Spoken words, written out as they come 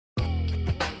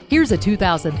Here's a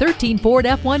 2013 Ford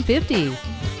F-150.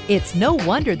 It's no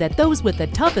wonder that those with the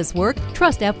toughest work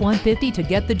trust F-150 to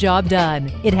get the job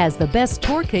done. It has the best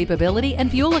torque capability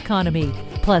and fuel economy,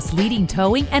 plus leading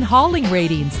towing and hauling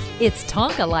ratings. Its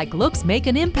Tonka-like looks make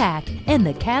an impact, and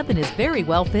the cabin is very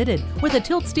well fitted with a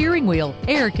tilt steering wheel,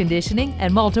 air conditioning,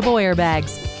 and multiple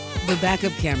airbags. The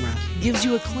backup camera gives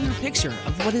you a clear picture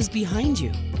of what is behind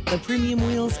you. The premium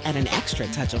wheels add an extra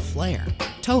touch of flair.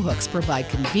 Tow hooks provide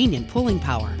convenient pulling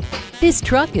power. This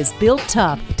truck is built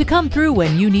tough to come through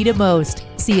when you need it most.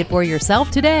 See it for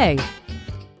yourself today.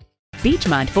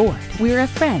 Beechmont Ford, we're a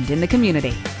friend in the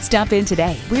community. Stop in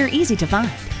today. We're easy to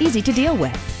find, easy to deal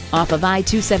with. Off of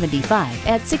I-275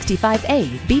 at 65A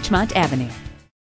Beechmont Avenue.